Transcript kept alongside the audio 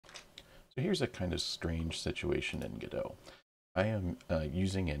So here's a kind of strange situation in Godot. I am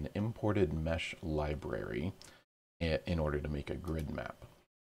using an imported mesh library in order to make a grid map.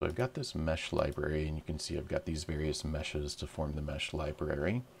 So I've got this mesh library, and you can see I've got these various meshes to form the mesh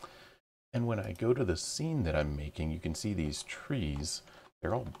library. And when I go to the scene that I'm making, you can see these trees,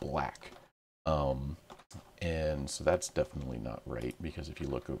 they're all black. And so that's definitely not right, because if you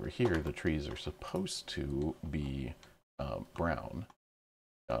look over here, the trees are supposed to be brown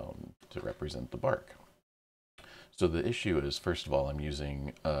to represent the bark. So the issue is, first of all, I'm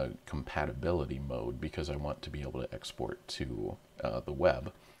using compatibility mode because I want to be able to export to the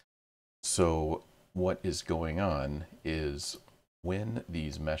web. So what is going on is when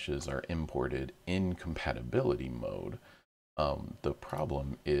these meshes are imported in compatibility mode, the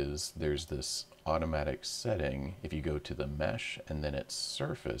problem is there's this automatic setting. If you go to the mesh and then its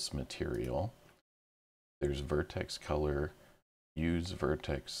surface material, there's Vertex Color, use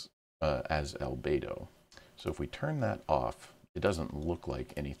Vertex as albedo. So if we turn that off, it doesn't look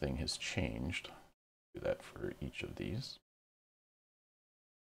like anything has changed. Do that for each of these.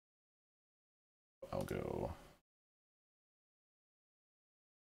 I'll go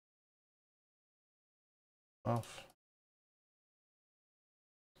off.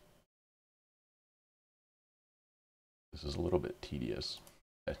 This is a little bit tedious.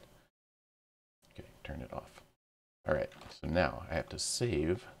 Okay, turn it off. All right, so now I have to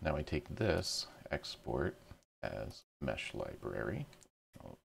save. Now I take this, export as mesh library.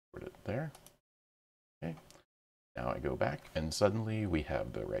 I'll put it there. Okay. Now I go back, and suddenly we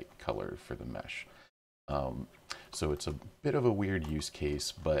have the right color for the mesh. So it's a bit of a weird use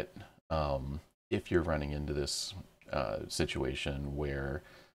case, but if you're running into this situation where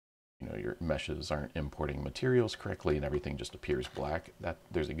your meshes aren't importing materials correctly and everything just appears black,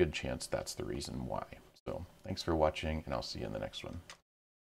 there's a good chance that's the reason why. So thanks for watching, and I'll see you in the next one.